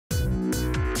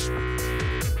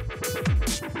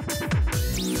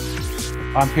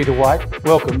I'm Peter White.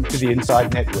 Welcome to the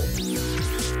Inside Network.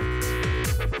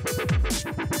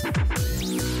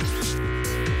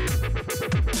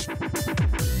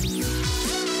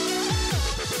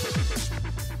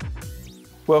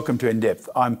 Welcome to INDepth.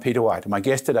 I'm Peter White. My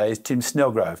guest today is Tim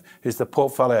Snelgrove, who's the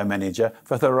Portfolio Manager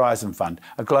for the Horizon Fund,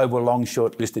 a global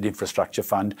long-short listed infrastructure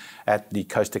fund at the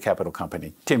Costa Capital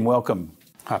Company. Tim, welcome.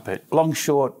 Hi, Pete.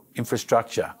 Long-short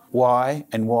infrastructure. Why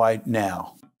and why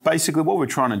now? Basically, what we're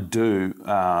trying to do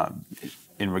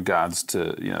in regards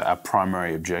to our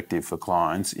primary objective for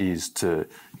clients is to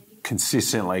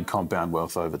consistently compound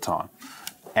wealth over time.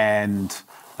 And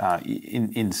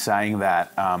in saying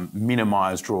that,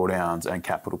 minimise drawdowns and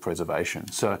capital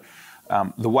preservation. So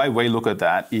the way we look at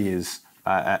that is,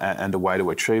 and the way to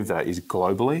achieve that is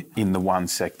globally, in the one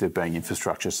sector being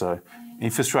infrastructure. So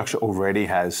infrastructure already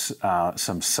has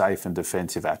some safe and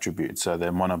defensive attributes. So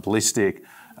they're monopolistic,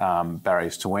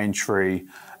 barriers to entry,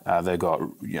 they've got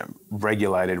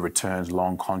regulated returns,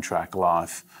 long contract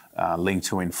life, linked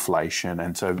to inflation.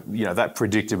 And so that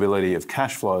predictability of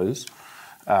cash flows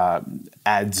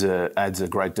adds a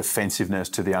great defensiveness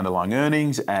to the underlying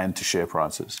earnings and to share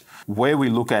prices. Where we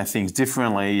look at things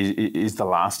differently is the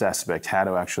last aspect, how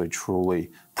to actually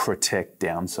truly protect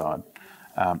downside.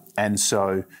 And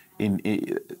so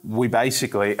we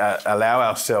basically allow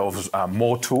ourselves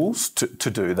more tools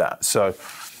to do that. So,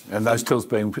 and those tools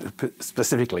being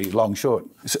specifically long-short.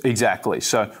 Exactly.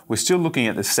 So we're still looking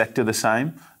at the sector the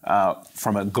same.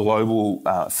 From a global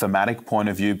thematic point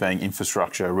of view, being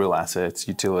infrastructure, real assets,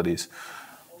 utilities.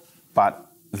 But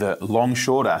the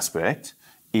long-short aspect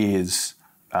is,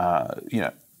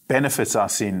 benefits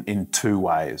us in two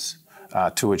ways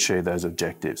to achieve those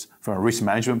objectives. From a risk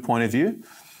management point of view,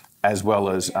 as well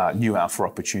as new alpha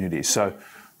opportunities. So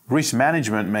risk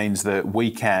management means that we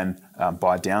can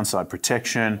buy downside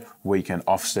protection, we can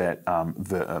offset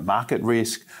the market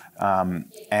risk,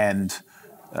 and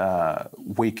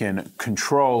we can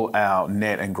control our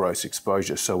net and gross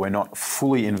exposure. So we're not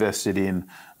fully invested in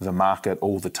the market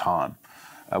all the time,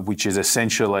 which is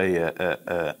essentially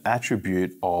an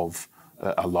attribute of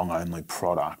a long-only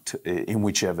product in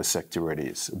whichever sector it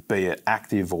is, be it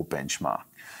active or benchmark.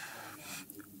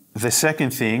 The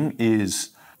second thing is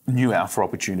new alpha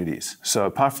opportunities. So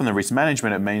apart from the risk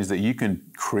management, it means that you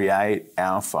can create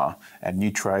alpha and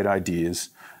new trade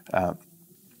ideas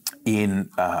in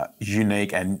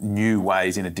unique and new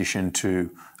ways in addition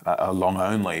to a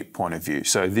long-only point of view.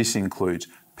 So this includes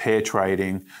pair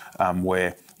trading,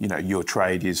 where your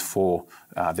trade is for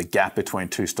the gap between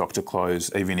two stocks to close.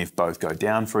 Even if both go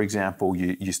down, for example,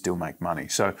 you still make money.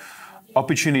 So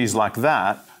opportunities like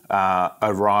that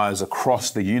arise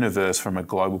across the universe from a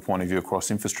global point of view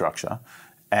across infrastructure.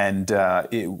 And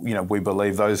we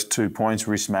believe those 2 points,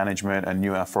 risk management and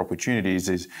new alpha opportunities,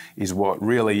 is what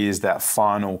really is that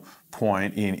final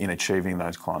point in achieving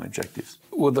those client objectives.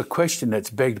 Well, the question that's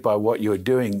begged by what you're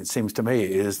doing, it seems to me,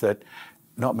 is that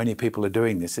not many people are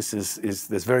doing this.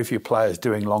 There's very few players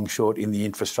doing long-short in the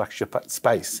infrastructure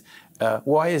space.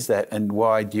 Why is that, and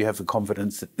why do you have the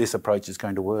confidence that this approach is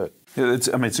going to work? It's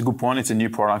a good point. It's a new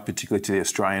product, particularly to the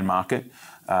Australian market.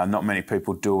 Not many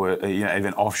people do it,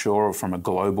 even offshore or from a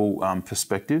global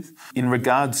perspective. In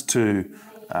regards to,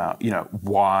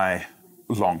 why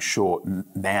long-short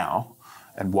now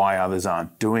and why others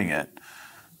aren't doing it,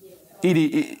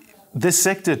 this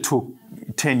sector took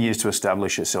 10 years to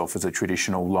establish itself as a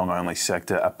traditional long-only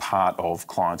sector, a part of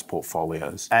clients'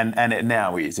 portfolios, and it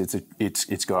now is.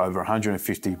 It's got over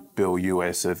 150 billion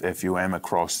US of FUM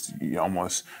across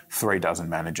almost 36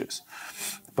 managers.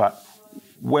 But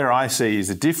where I see is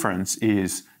the difference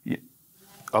is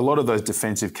a lot of those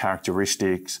defensive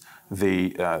characteristics,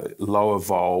 the lower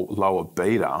vol, lower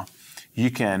beta. You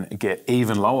can get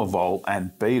even lower vol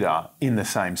and beta in the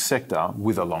same sector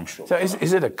with a long short. So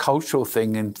is it a cultural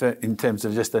thing in terms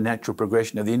of just the natural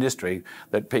progression of the industry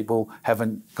that people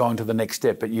haven't gone to the next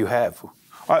step, but you have?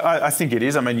 I think it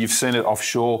is. I mean, you've seen it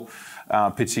offshore,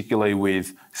 particularly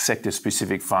with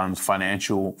sector-specific funds,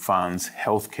 financial funds,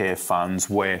 healthcare funds,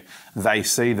 where they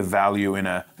see the value in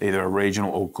either a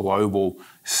regional or global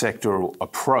sectoral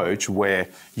approach where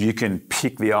you can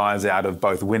pick the eyes out of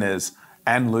both winners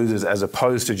and losers, as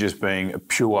opposed to just being a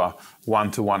pure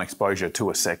one-to-one exposure to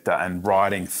a sector and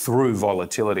riding through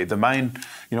volatility. The main,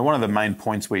 one of the main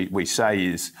points we say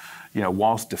is,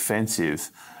 whilst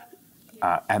defensive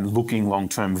and looking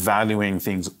long-term, valuing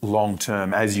things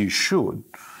long-term as you should,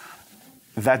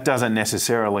 that doesn't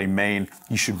necessarily mean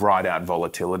you should ride out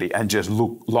volatility and just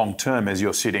look long-term as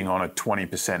you're sitting on a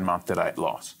 20% month-to-date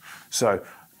loss. So,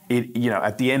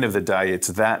 at the end of the day, it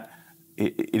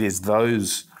is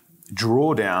those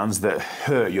drawdowns that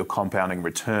hurt your compounding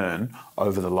return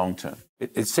over the long term.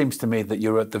 It seems to me that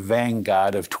you're at the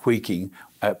vanguard of tweaking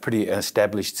a pretty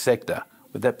established sector.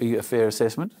 Would that be a fair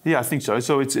assessment? Yeah, I think so.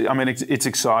 So it's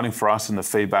exciting for us and the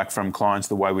feedback from clients,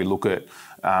 the way we look at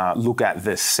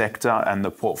the sector and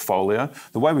the portfolio.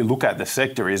 The way we look at the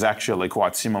sector is actually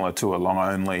quite similar to a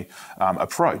long-only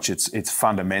approach. It's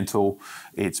fundamental.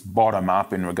 It's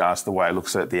bottom-up in regards to the way it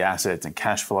looks at the assets and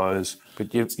cash flows.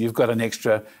 But you've got an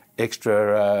extra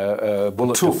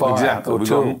bullet tool, to fire.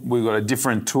 Exactly. We've got a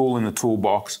different tool in the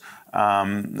toolbox.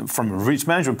 From a risk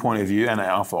management point of view and an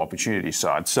alpha opportunity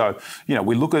side. So,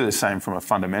 we look at it the same from a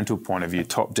fundamental point of view,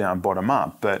 top down, bottom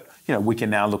up, but, we can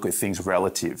now look at things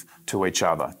relative to each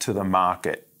other, to the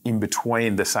market, in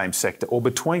between the same sector or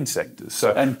between sectors.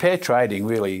 So, and pair trading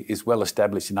really is well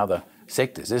established in other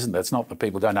sectors, isn't it? It's not that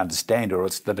people don't understand or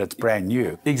it's that it's brand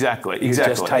new. Exactly. You've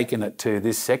just taken it to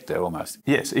this sector almost.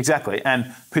 Yes, exactly.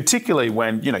 And particularly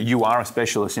when, you are a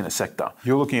specialist in a sector.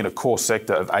 You're looking at a core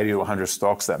sector of 80 to 100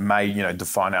 stocks that may,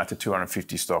 define out to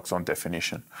 250 stocks on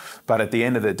definition. But at the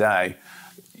end of the day,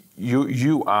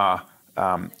 you are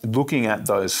looking at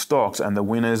those stocks and the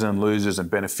winners and losers and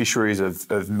beneficiaries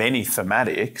of many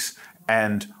thematics,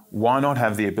 and why not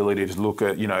have the ability to look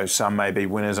at, some may be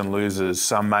winners and losers,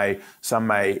 some may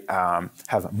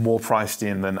have more priced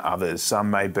in than others, some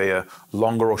may be a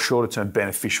longer or shorter term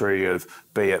beneficiary of,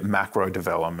 be it macro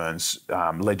developments,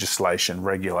 legislation,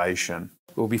 regulation.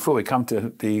 Well, before we come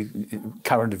to the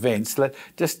current events,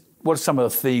 what are some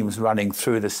of the themes running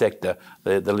through the sector,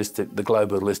 the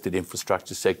global listed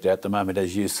infrastructure sector at the moment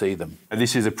as you see them?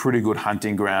 This is a pretty good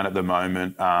hunting ground at the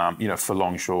moment, for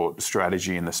long-short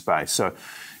strategy in the space. So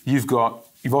you've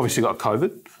obviously got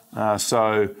COVID.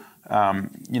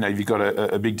 You've got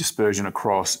a big dispersion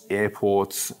across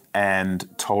airports and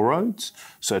toll roads.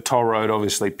 So toll road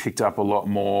obviously picked up a lot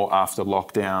more after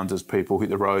lockdowns as people hit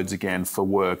the roads again for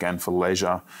work and for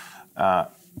leisure.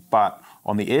 But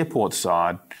on the airport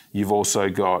side, you've also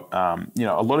got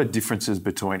a lot of differences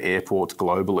between airports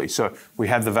globally. So we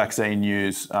had the vaccine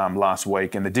news last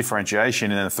week, and the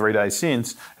differentiation in the 3 days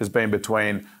since has been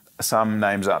between some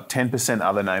names up 10%,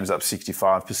 other names up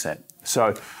 65%.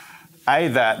 So A,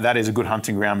 that is a good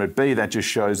hunting ground, but B, that just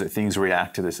shows that things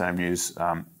react to the same news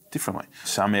differently.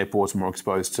 Some airports are more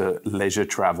exposed to leisure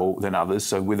travel than others.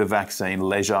 So with a vaccine,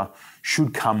 leisure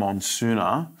should come on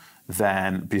sooner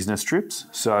than business trips.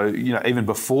 So, even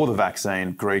before the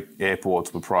vaccine, Greek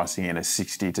airports were pricing in a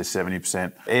 60 to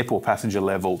 70% airport passenger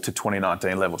level to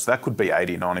 2019 levels. That could be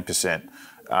 80, 90%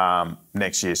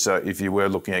 next year. So if you were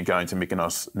looking at going to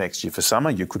Mykonos next year for summer,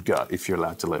 you could go if you're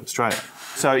allowed to leave Australia.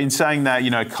 So in saying that,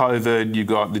 COVID, you've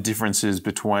got the differences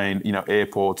between,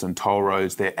 airports and toll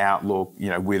roads, their outlook,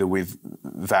 with or with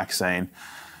vaccine.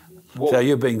 So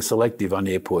you're being selective on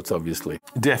airports, obviously.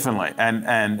 Definitely,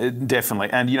 and definitely,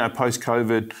 and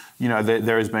post-COVID,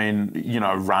 there has been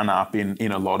a run up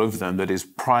in a lot of them that is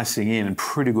pricing in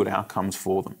pretty good outcomes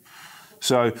for them.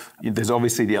 So there's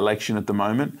obviously the election at the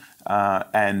moment,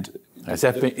 and is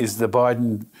the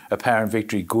Biden apparent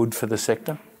victory good for the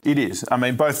sector? It is. I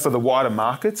mean, both for the wider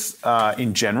markets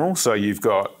in general. So you've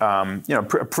got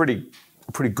a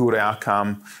pretty good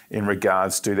outcome in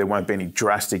regards to there won't be any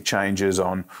drastic changes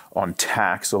on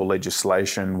tax or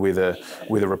legislation with a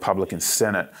Republican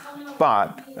Senate.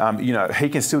 But, he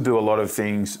can still do a lot of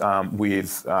things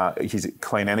with his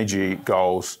clean energy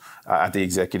goals at the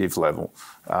executive level.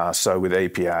 So with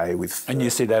EPA, And you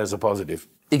see that as a positive?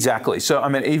 Exactly. So,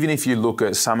 even if you look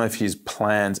at some of his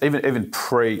plans, even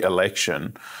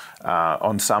pre-election,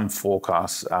 on some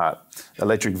forecasts,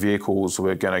 electric vehicles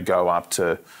were going to go up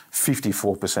to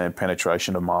 54%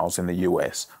 penetration of miles in the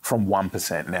US from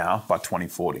 1% now by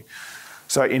 2040.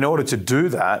 So in order to do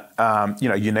that,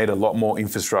 you need a lot more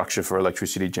infrastructure for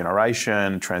electricity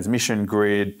generation, transmission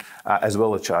grid, as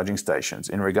well as charging stations.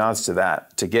 In regards to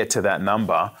that, to get to that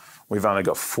number, we've only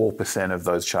got 4% of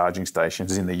those charging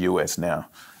stations in the US now.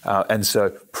 And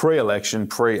so pre-election,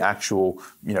 pre-actual,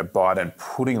 Biden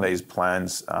putting these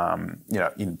plans,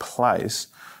 in place,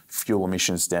 fuel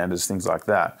emission standards, things like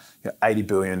that, $80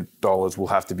 billion will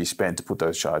have to be spent to put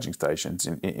those charging stations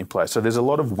in place. So there's a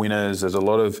lot of winners, there's a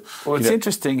lot of... Well, it's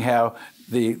interesting how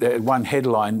the one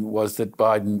headline was that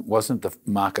Biden wasn't the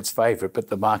market's favourite, but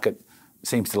the market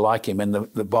seems to like him, and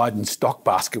the Biden stock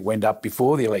basket went up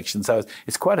before the election. So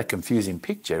it's quite a confusing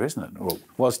picture, isn't it? Or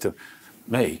was to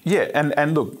me. Yeah,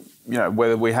 and look,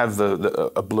 whether we have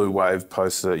a blue wave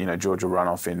post the Georgia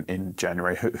runoff in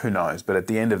January, who knows? But at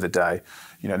the end of the day,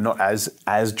 not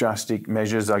as drastic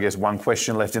measures. I guess one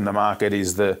question left in the market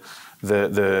is the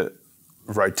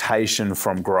rotation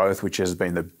from growth, which has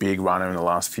been the big runner in the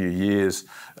last few years,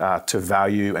 to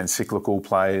value and cyclical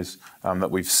plays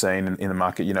that we've seen in the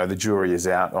market. The jury is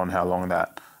out on how long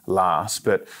that lasts.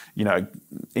 But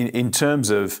in terms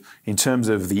of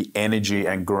the energy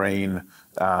and green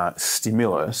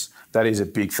stimulus, that is a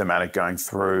big thematic going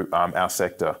through our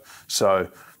sector. So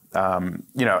and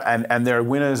there are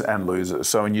winners and losers.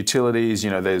 So in utilities,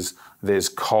 there's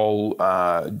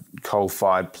coal-fired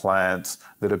plants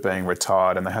that are being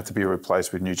retired and they have to be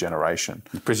replaced with new generation.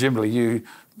 Presumably you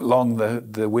long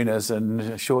the winners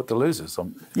and short the losers.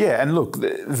 Yeah, and look,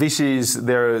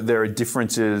 there are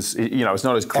differences. It's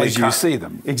not as clear as you see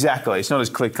them. Exactly, it's not as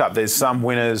clear cut. There's some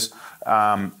winners,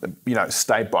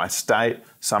 state by state.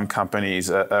 Some companies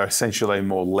are essentially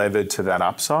more levered to that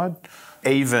upside.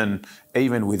 Even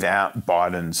without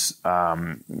Biden's,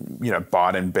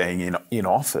 Biden being in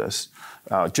office,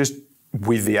 just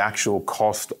with the actual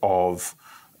cost of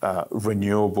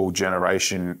renewable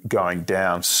generation going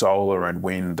down, solar and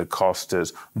wind, the cost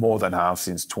has more than halved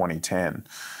since 2010,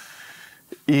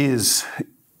 is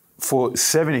for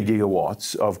 70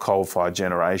 gigawatts of coal-fired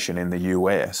generation in the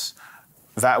US,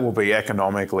 that will be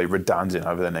economically redundant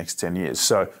over the next 10 years.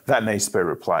 So that needs to be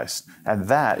replaced. And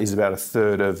that is about a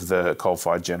third of the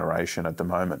coal-fired generation at the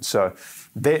moment. So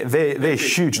they're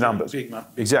huge numbers.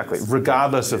 Exactly,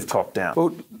 regardless of top-down.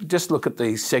 Well, just look at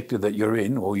the sector that you're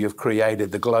in, or you've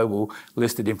created, the global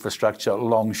listed infrastructure,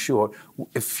 long, short.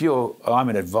 I'm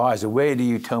an advisor, where do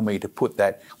you tell me to put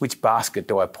that? Which basket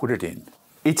do I put it in?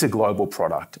 It's a global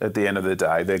product at the end of the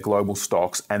day. They're global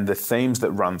stocks, and the themes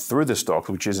that run through the stocks,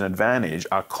 which is an advantage,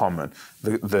 are common.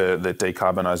 The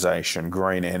decarbonisation,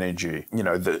 green energy,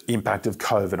 the impact of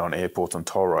COVID on airports and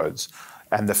toll roads.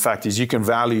 And the fact is you can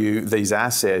value these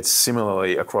assets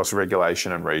similarly across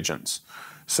regulation and regions.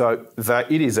 So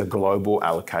that it is a global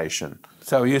allocation.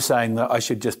 So you're saying that I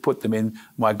should just put them in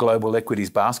my global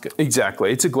equities basket?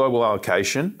 Exactly. It's a global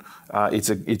allocation.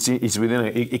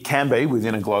 It can be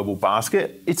within a global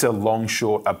basket. It's a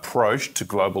long-short approach to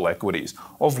global equities,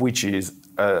 of which is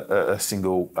a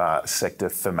single sector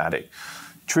thematic.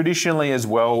 Traditionally as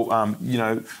well,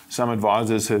 some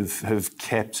advisors have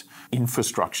kept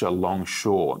infrastructure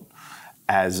long-short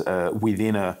as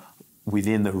within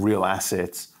the real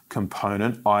assets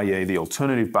component, i.e. the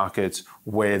alternative buckets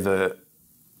where the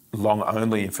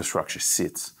long-only infrastructure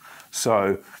sits.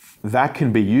 So that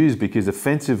can be used because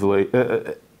essentially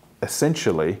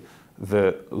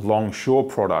the long-short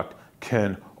product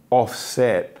can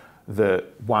offset the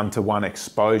one-to-one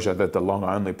exposure that the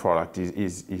long-only product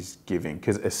is giving,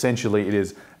 because essentially it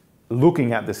is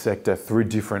looking at the sector through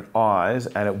different eyes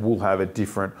and it will have a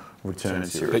different return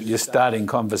series. But your starting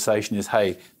conversation is,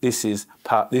 hey, these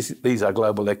are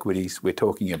global equities we're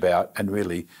talking about, and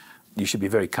really you should be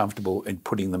very comfortable in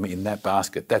putting them in that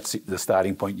basket. That's the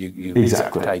starting point you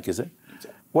exactly take, is it?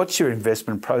 Exactly. What's your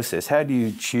investment process? How do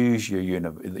you choose your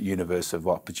universe of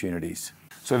opportunities?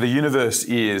 So the universe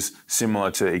is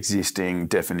similar to existing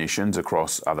definitions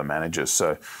across other managers.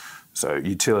 So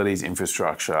utilities,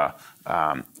 infrastructure,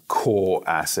 core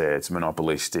assets,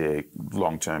 monopolistic,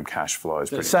 long-term cash flows.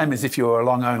 The same as if you were a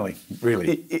long only,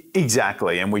 really.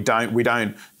 Exactly, and we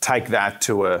don't take that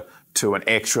to an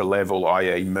extra level,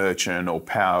 i.e. merchant or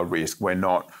power risk. We're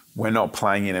not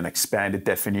playing in an expanded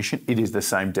definition. It is the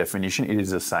same definition. It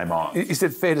is the same art. Is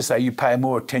it fair to say you pay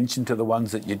more attention to the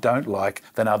ones that you don't like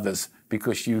than others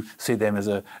because you see them as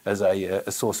a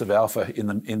source of alpha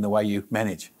in the way you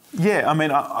manage? Yeah, I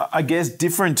mean, I guess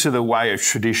different to the way a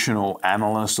traditional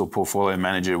analyst or portfolio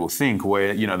manager will think,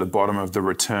 where, the bottom of the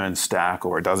return stack,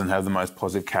 or it doesn't have the most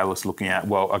positive catalyst looking at,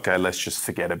 well, okay, let's just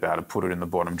forget about it, put it in the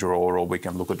bottom drawer, or we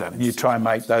can look at that. You try and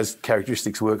make those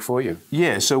characteristics work for you.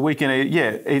 Yeah, so we can,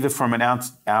 either from an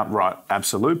outright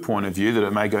absolute point of view that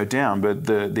it may go down, but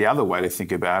the other way to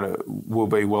think about it will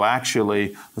be, well,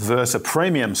 actually, versus a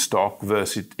premium stock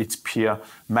versus its peer,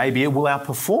 maybe it will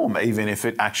outperform even if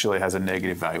it actually has a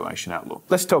negative valuation outlook.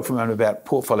 Let's talk for a moment about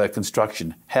portfolio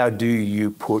construction. How do you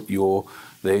put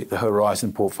the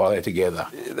Horizon portfolio together?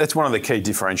 That's one of the key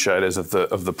differentiators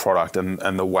of the product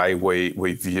and the way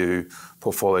we view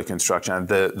portfolio construction. And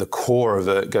the core of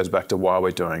it goes back to why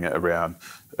we're doing it around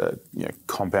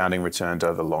compounding returns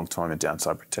over the long term and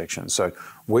downside protection. So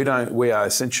we are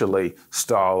essentially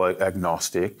style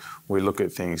agnostic. We look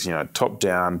at things top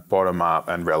down, bottom up,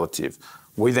 and relative.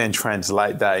 We then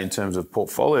translate that in terms of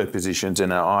portfolio positions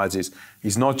in our eyes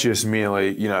is not just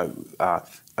merely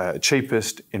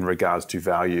cheapest in regards to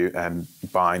value and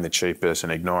buying the cheapest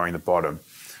and ignoring the bottom.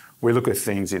 We look at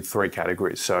things in three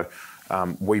categories. So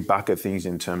we bucket things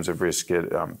in terms of risk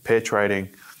at pair trading,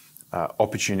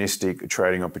 opportunistic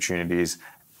trading opportunities,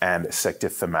 and sector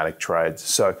thematic trades.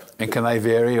 So, and can they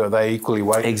vary, or are they equally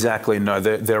weighted? Exactly. No,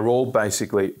 they're all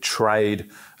basically trade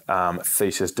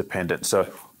thesis dependent. So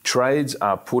trades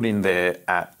are put in there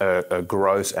at a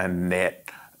gross and net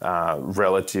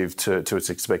relative to its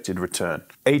expected return.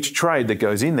 Each trade that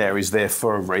goes in there is there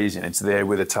for a reason. It's there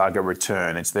with a target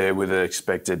return. It's there with an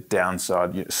expected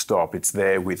downside stop. It's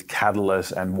there with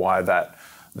catalyst and why that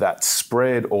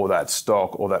spread or that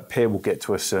stock or that pair will get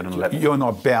to a certain level. You're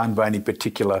not bound by any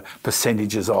particular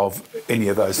percentages of any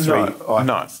of those three items.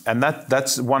 No. And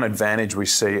that's one advantage we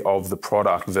see of the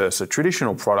product versus a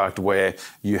traditional product where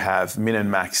you have min and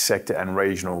max sector and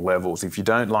regional levels. If you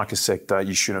don't like a sector,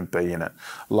 you shouldn't be in it.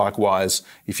 Likewise,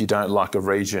 if you don't like a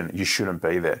region, you shouldn't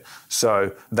be there.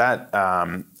 So that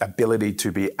ability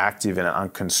to be active and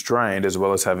unconstrained, as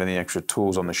well as having the extra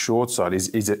tools on the short side,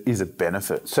 is a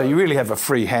benefit. So you really have a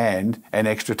free hand and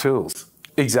extra tools.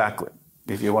 Exactly.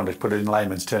 If you want to put it in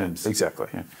layman's terms. Exactly.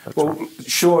 Yeah. Well, right.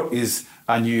 Short is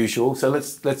unusual. So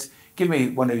let's give me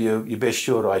one of your best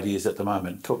short ideas at the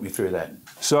moment. Talk me through that.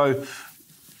 So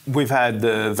we've had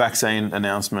the vaccine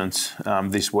announcements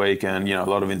this week, and a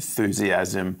lot of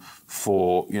enthusiasm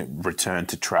for return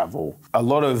to travel. A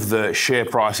lot of the share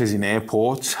prices in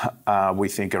airports we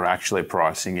think are actually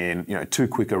pricing in too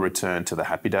quick a return to the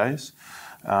happy days.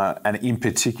 And in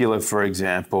particular, for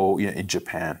example, in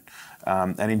Japan.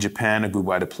 And in Japan, a good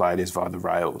way to play it is via the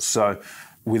rails. So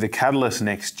with the catalyst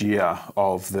next year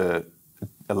of the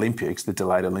Olympics, the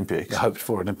delayed Olympics. The hoped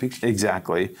for Olympics.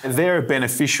 Exactly. They're a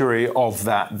beneficiary of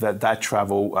that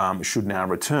travel should now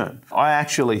return. I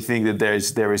actually think that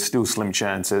there is still slim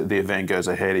chance that the event goes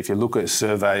ahead. If you look at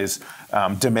surveys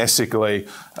domestically,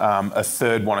 a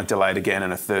third want it delayed again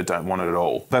and a third don't want it at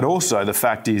all. But also the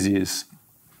fact is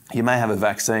you may have a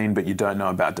vaccine, but you don't know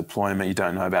about deployment, you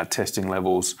don't know about testing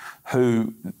levels,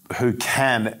 who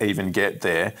can even get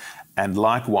there, and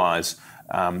likewise,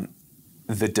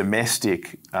 the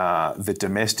domestic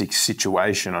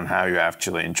situation on how you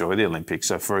actually enjoy the Olympics.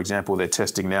 So, for example, they're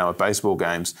testing now at baseball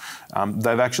games.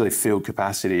 They've actually filled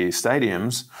capacity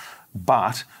stadiums,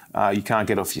 but you can't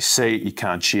get off your seat, you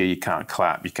can't cheer, you can't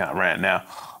clap, you can't rant. Now,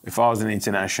 if I was an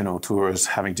international tourist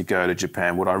having to go to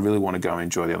Japan, would I really want to go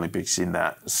enjoy the Olympics in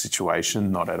that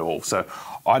situation? Not at all. So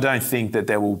I don't think that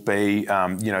there will be,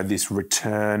 this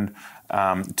return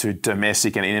to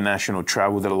domestic and international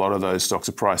travel that a lot of those stocks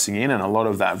are pricing in, and a lot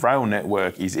of that rail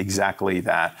network is exactly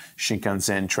that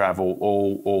Shinkansen travel,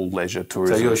 all leisure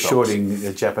tourism. So you're stocks. shorting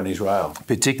the Japanese rail,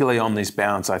 particularly on this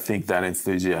bounce. I think that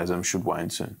enthusiasm should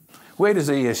wane soon. Where does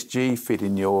ESG fit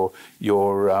in your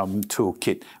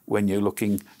toolkit when you're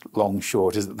looking long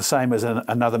short? Is it the same as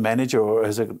another manager, or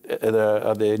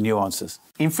are there nuances?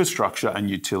 Infrastructure and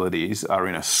utilities are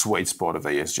in a sweet spot of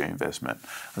ESG investment.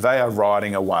 They are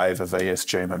riding a wave of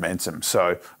ESG momentum.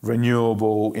 So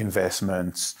renewable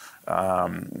investments,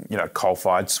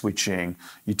 coal-fired switching,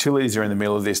 utilities are in the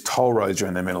middle of this, toll roads are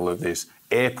in the middle of this.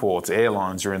 Airports,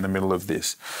 airlines are in the middle of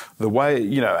this. The way,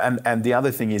 and the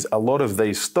other thing is a lot of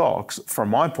these stocks, from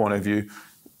my point of view,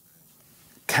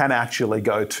 can actually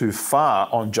go too far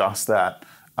on just that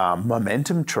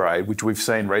momentum trade, which we've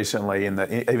seen recently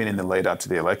even in the lead up to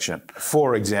the election.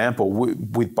 For example,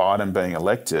 with Biden being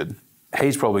elected,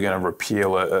 he's probably going to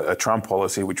repeal a Trump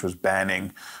policy which was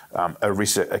banning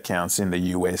ERISA accounts in the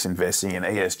US investing in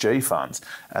ESG funds.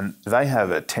 And they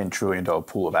have a $10 trillion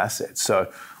pool of assets. So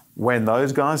when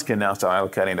those guys can now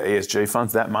start allocating to ESG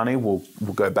funds, that money will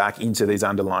go back into these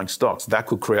underlying stocks. That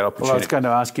could create opportunity. Well, I was going to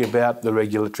ask you about the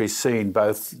regulatory scene,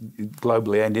 both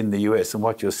globally and in the US, and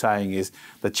what you're saying is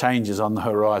the changes on the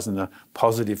horizon are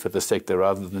positive for the sector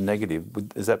rather than negative.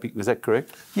 Is that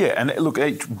correct? Yeah, and look,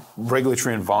 each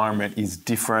regulatory environment is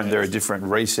different. There are different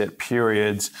reset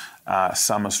periods.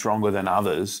 Some are stronger than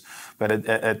others. But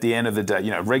at the end of the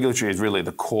day, regulatory is really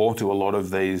the core to a lot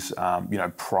of these,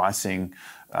 pricing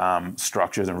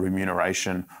structures and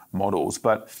remuneration models.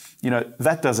 But,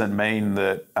 that doesn't mean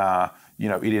that,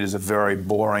 it is a very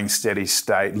boring, steady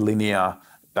state, linear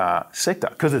sector,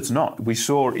 because it's not. We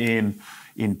saw in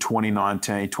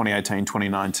 2018,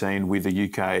 2019 with the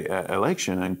UK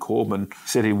election, and Corbyn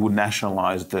said he would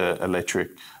nationalise the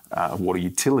electric water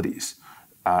utilities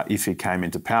if he came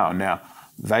into power. Now,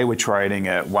 they were trading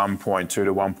at 1.2 to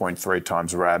 1.3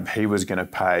 times RAB. He was going to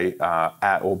pay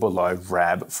at or below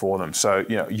RAB for them. So,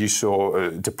 you saw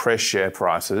depressed share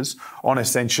prices on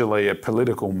essentially a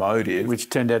political motive.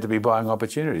 Which turned out to be buying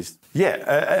opportunities.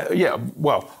 Yeah,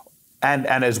 well, And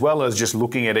as well as just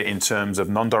looking at it in terms of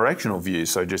non-directional views,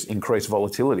 so just increased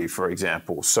volatility, for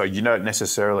example. So you don't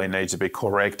necessarily need to be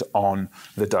correct on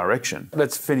the direction.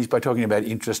 Let's finish by talking about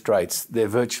interest rates. They're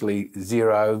virtually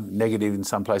zero, negative in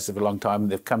some places for a long time.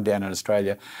 They've come down in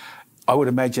Australia. I would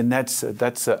imagine that's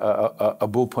a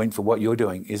bull point for what you're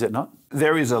doing, is it not?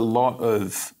 There is a lot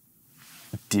of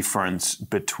difference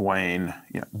between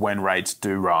when rates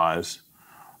do rise,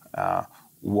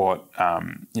 what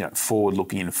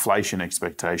forward-looking inflation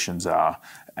expectations are,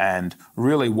 and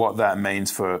really what that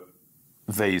means for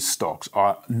these stocks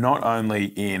are not only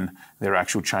in their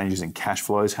actual changes in cash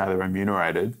flows, how they're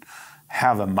remunerated,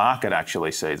 how the market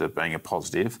actually sees it being a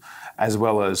positive, as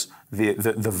well as the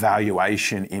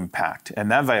valuation impact. And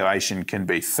that valuation can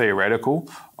be theoretical,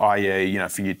 i.e.,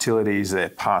 for utilities, they're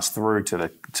passed through to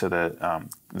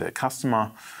the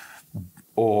customer,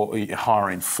 or higher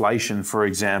inflation, for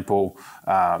example,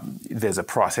 there's a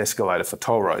price escalator for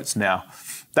toll roads. Now,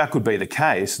 that could be the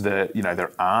case that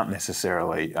there aren't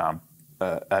necessarily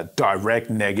a direct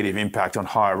negative impact on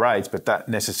higher rates, but that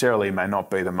necessarily may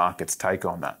not be the market's take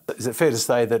on that. Is it fair to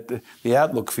say that the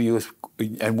outlook for you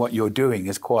and what you're doing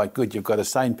is quite good? You've got a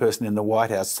sane person in the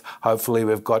White House. Hopefully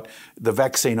we've got the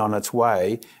vaccine on its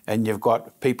way, and you've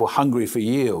got people hungry for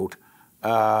yield.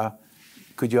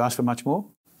 Could you ask for much more?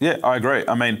 Yeah, I agree.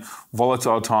 I mean,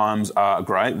 volatile times are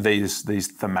great. These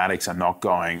thematics are not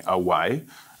going away.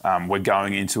 We're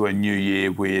going into a new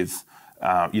year with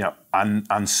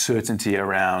uncertainty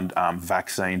around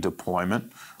vaccine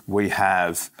deployment. We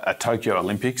have a Tokyo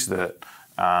Olympics that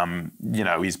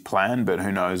is planned, but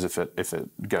who knows if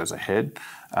it goes ahead.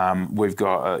 We've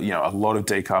got a lot of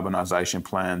decarbonisation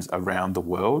plans around the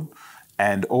world.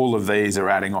 And all of these are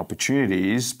adding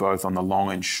opportunities, both on the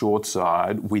long and short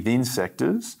side, within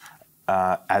sectors,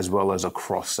 as well as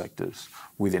across sectors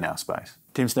within our space.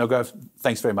 Tim Snelgrove,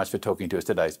 thanks very much for talking to us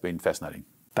today. It's been fascinating.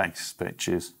 Thanks, Pete.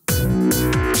 Cheers.